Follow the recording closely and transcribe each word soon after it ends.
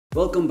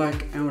Welcome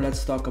back and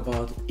let's talk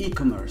about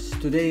e-commerce.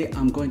 Today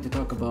I'm going to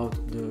talk about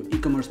the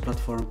e-commerce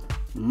platform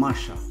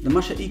Masha. The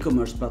Masha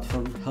e-commerce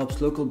platform helps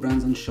local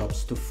brands and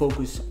shops to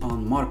focus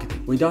on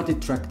marketing without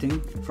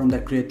detracting from their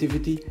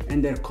creativity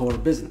and their core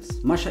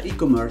business. Masha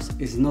e-commerce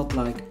is not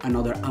like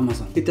another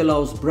Amazon. It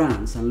allows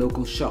brands and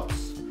local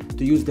shops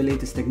to use the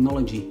latest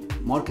technology,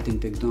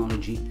 marketing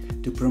technology,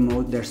 to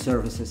promote their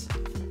services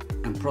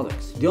and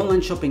products. The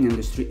online shopping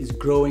industry is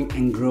growing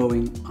and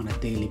growing on a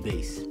daily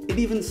basis. It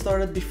even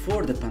started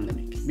before the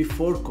pandemic,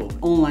 before COVID.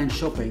 Online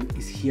shopping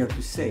is here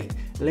to stay.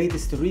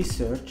 Latest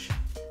research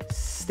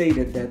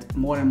stated that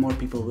more and more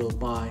people will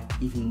buy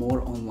even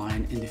more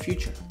online in the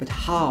future. But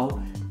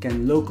how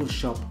can local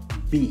shop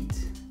beat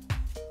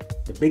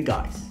the big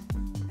guys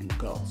and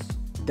girls?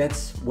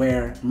 That's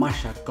where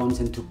Masha comes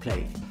into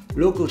play.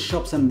 Local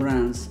shops and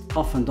brands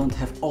often don't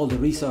have all the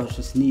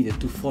resources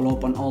needed to follow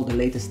up on all the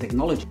latest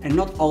technology, and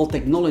not all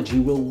technology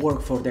will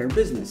work for their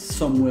business.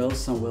 Some will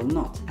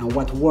not. And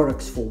what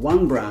works for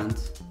one brand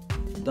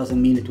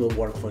doesn't mean it will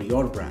work for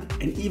your brand.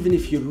 And even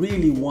if you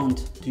really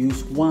want to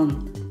use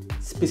one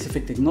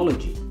specific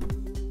technology,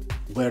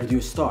 where do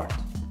you start?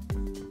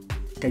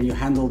 Can you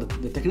handle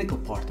the technical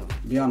part of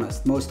it? Be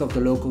honest, most of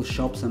the local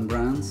shops and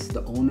brands,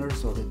 the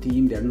owners or the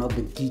team, they're not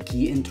the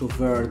geeky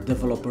introvert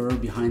developer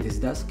behind his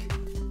desk.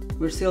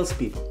 We're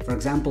salespeople. For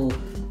example,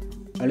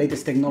 a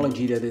latest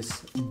technology that is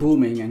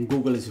booming and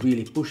Google is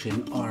really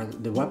pushing are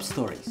the web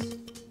stories.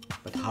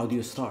 But how do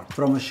you start?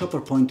 From a shopper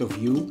point of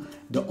view,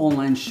 the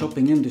online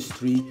shopping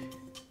industry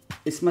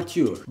is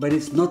mature, but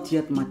it's not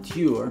yet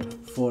mature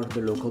for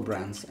the local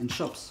brands and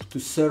shops to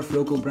serve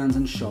local brands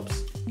and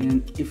shops in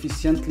an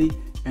efficiently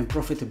and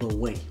profitable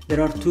way.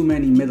 There are too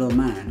many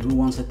middlemen who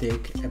wants to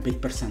take a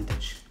big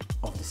percentage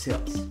of the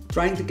sales.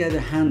 Trying to get a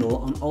handle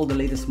on all the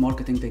latest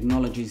marketing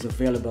technologies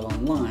available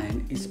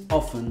online is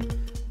often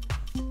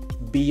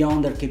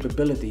beyond their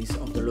capabilities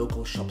of the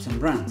local shops and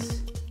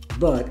brands.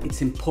 But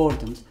it's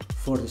important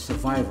for the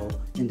survival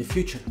in the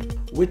future.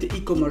 With the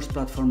e-commerce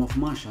platform of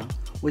Masha,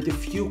 with a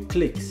few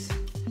clicks,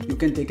 you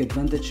can take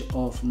advantage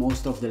of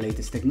most of the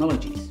latest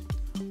technologies.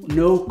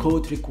 No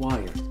code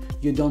required.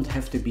 You don't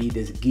have to be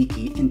this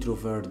geeky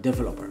introvert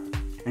developer.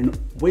 And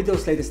with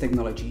those latest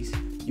technologies,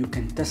 you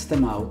can test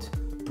them out,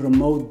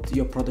 promote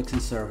your products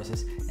and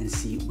services, and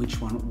see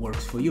which one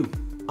works for you.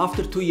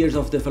 After 2 years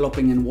of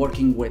developing and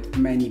working with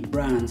many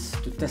brands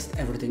to test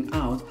everything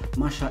out,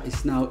 Masha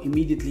is now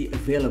immediately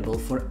available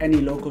for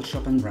any local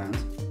shop and brand,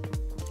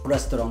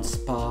 restaurant,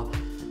 spa,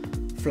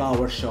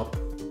 flower shop,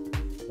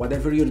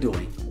 whatever you're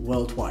doing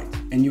worldwide.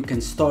 And you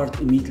can start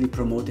immediately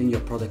promoting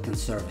your product and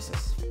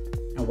services.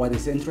 And what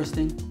is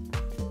interesting?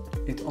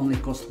 It only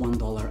costs $1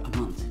 a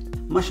month.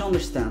 Masha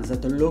understands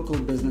that the local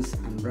business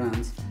and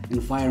brands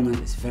environment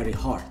is very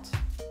hard,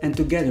 and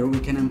together we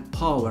can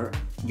empower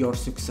your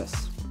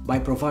success by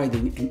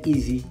providing an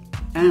easy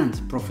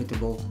and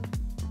profitable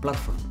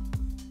platform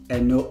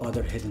and no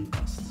other hidden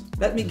costs.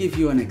 Let me give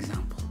you an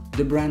example.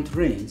 The brand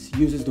Reigns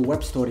uses the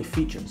web story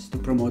features to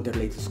promote their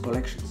latest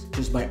collections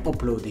just by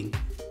uploading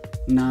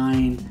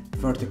 9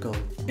 vertical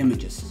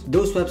images.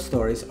 Those web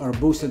stories are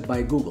boosted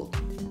by Google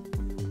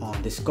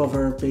on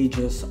discover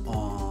pages,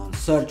 on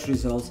search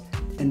results,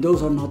 and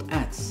those are not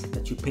ads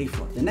that you pay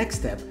for. The next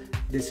step,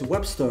 this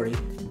web story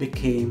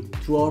became,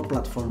 through our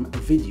platform, a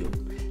video.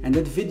 And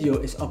that video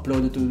is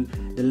uploaded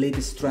to the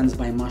latest Trends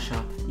by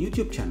Masha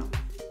YouTube channel.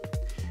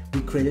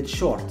 We created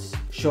shorts.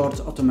 Shorts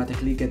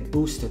automatically get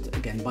boosted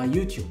again by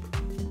YouTube.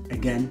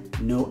 Again,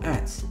 no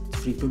ads,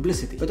 free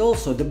publicity. But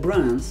also the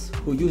brands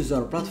who use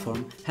our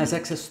platform has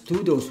access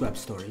to those web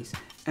stories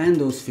and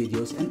those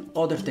videos and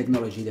other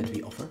technology that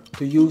we offer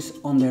to use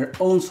on their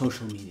own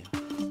social media,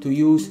 to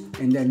use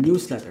in their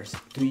newsletters,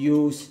 to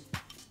use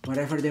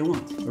whatever they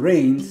want.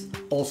 Reigns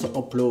also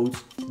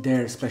uploads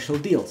their special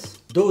deals.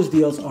 Those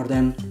deals are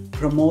then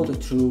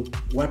promoted through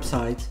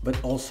websites,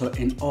 but also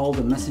in all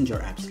the messenger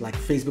apps like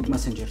Facebook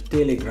Messenger,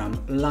 Telegram,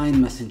 Line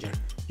Messenger,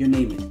 you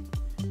name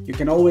it. You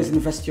can always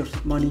invest your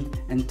money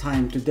and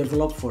time to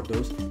develop for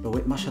those, but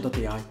with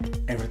Masha.ai,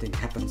 everything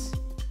happens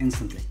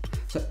instantly.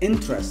 So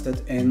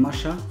interested in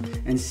Masha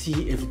and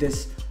see if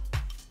this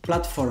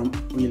platform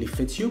really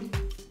fits you?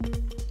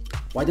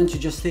 Why don't you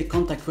just take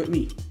contact with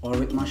me or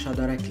with Masha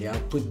directly? I'll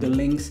put the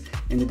links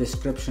in the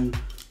description.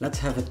 Let's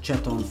have a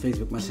chat on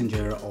Facebook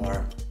Messenger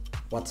or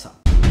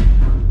WhatsApp.